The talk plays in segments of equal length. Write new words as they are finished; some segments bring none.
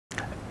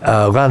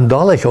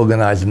Randolich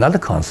organized another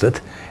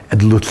concert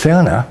at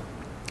Lucerne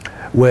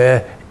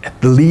where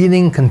the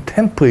leading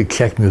contemporary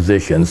Czech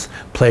musicians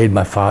played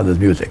my father's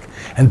music.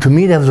 And to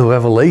me that was a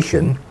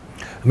revelation.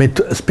 I mean,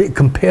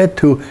 compared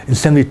to in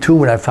 '72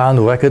 when I found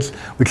the records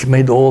which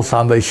made all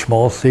sound very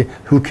schmaltzy,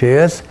 who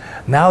cares?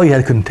 Now you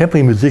had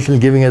contemporary musicians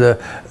giving it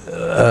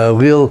a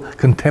real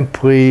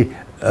contemporary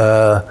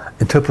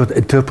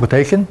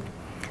interpretation.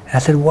 And I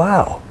said,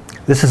 wow,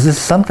 this is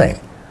something.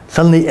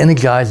 Suddenly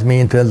energized me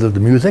in terms of the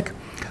music.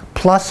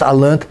 Plus I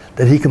learned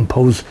that he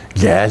composed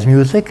jazz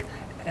music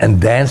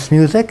and dance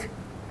music.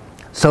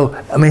 So,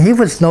 I mean, he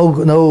was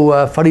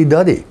no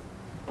fuddy-duddy.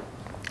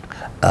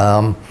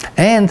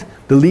 And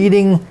the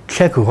leading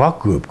Czech rock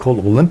group called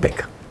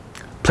Olympic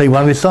played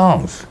one of his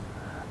songs.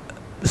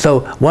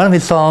 So one of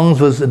his songs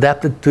was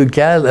adapted to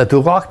jazz,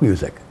 to rock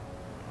music.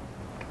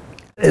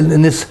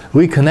 In this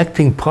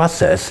reconnecting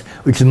process,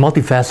 which is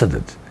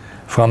multifaceted,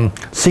 from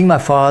seeing my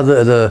father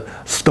as a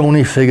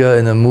stony figure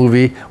in a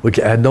movie which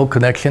had no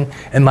connection,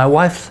 and my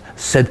wife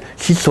said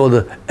she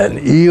saw an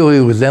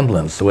eerie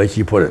resemblance, the way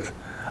she put it.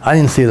 I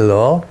didn't see it at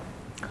all.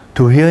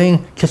 To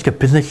hearing Česká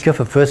písnička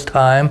for the first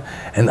time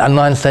and I'm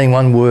not saying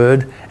one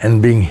word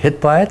and being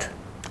hit by it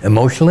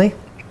emotionally,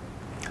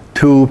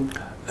 to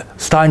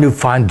starting to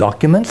find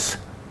documents,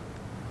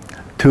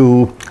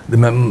 to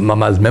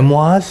Mama's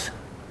memoirs,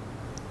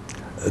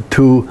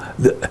 to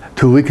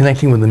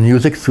reconnecting with the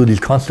music through these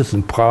concerts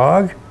in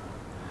Prague,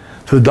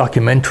 through the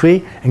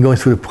documentary and going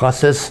through the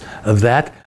process of that.